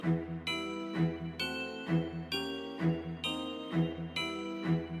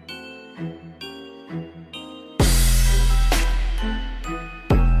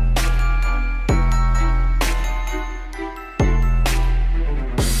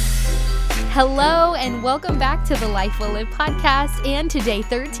Hello and welcome back to the Life Well Lived podcast and to day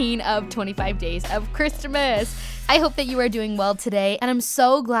 13 of 25 Days of Christmas. I hope that you are doing well today, and I'm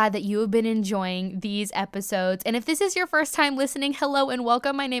so glad that you have been enjoying these episodes. And if this is your first time listening, hello and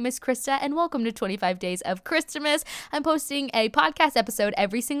welcome. My name is Krista, and welcome to 25 Days of Christmas. I'm posting a podcast episode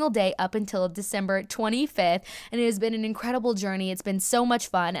every single day up until December 25th, and it has been an incredible journey. It's been so much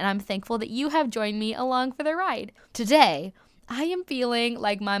fun, and I'm thankful that you have joined me along for the ride. Today, I am feeling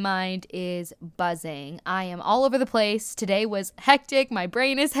like my mind is buzzing. I am all over the place. Today was hectic. My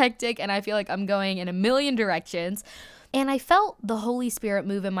brain is hectic, and I feel like I'm going in a million directions. And I felt the Holy Spirit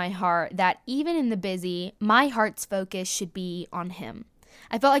move in my heart that even in the busy, my heart's focus should be on Him.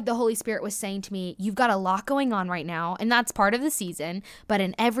 I felt like the Holy Spirit was saying to me, you've got a lot going on right now, and that's part of the season, but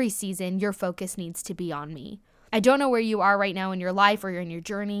in every season, your focus needs to be on me. I don't know where you are right now in your life or in your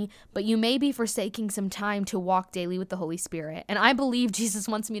journey, but you may be forsaking some time to walk daily with the Holy Spirit. And I believe Jesus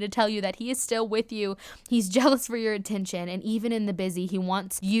wants me to tell you that He is still with you. He's jealous for your attention. And even in the busy, He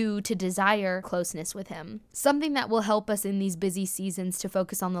wants you to desire closeness with Him. Something that will help us in these busy seasons to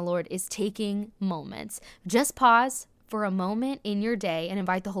focus on the Lord is taking moments. Just pause for a moment in your day and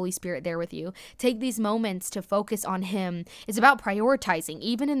invite the Holy Spirit there with you. Take these moments to focus on Him. It's about prioritizing,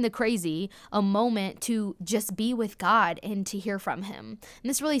 even in the crazy, a moment to just be with God and to hear from Him. And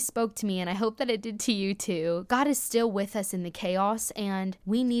this really spoke to me, and I hope that it did to you too. God is still with us in the chaos, and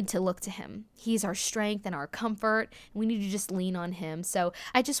we need to look to Him. He's our strength and our comfort. We need to just lean on Him. So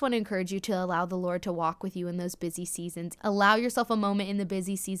I just want to encourage you to allow the Lord to walk with you in those busy seasons. Allow yourself a moment in the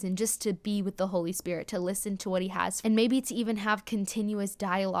busy season just to be with the Holy Spirit, to listen to what He has, and maybe to even have continuous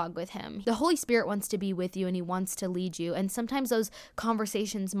dialogue with Him. The Holy Spirit wants to be with you, and He wants to lead you. And sometimes those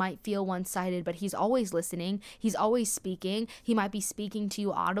conversations might feel one-sided, but He's always listening. He's always speaking. He might be speaking to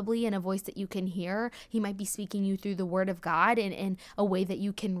you audibly in a voice that you can hear. He might be speaking you through the Word of God in a way that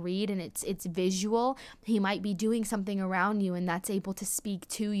you can read, and it's visual. He might be doing something around you, and that's able to speak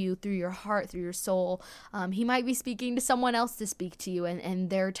to you through your heart, through your soul. He might be speaking to someone else to speak to you,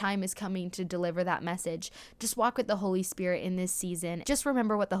 and their time is coming to deliver that message. Just walk with the Holy Spirit in this season. Just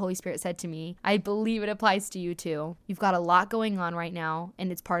remember what the Holy Spirit said to me. I believe it applies to you too. You've got a lot going on right now,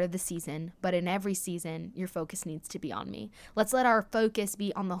 and it's part of the season, but in every season, your focus needs to be on me. Let's let our focus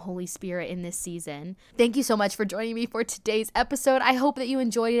be on the Holy Spirit in this season. Thank you so much for joining me for today's episode. I hope that you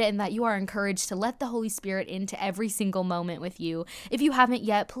enjoyed it and that you are encouraged to let the Holy Spirit into every single moment with you. If you haven't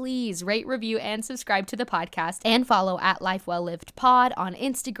yet, please rate, review, and subscribe to the podcast, and follow at Life Well Lived Pod on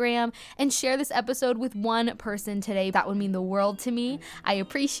Instagram, and share this episode with one person today. That would mean the world to me. I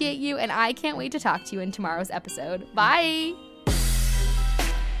appreciate you, and I can't wait to talk to you in tomorrow's episode. Bye!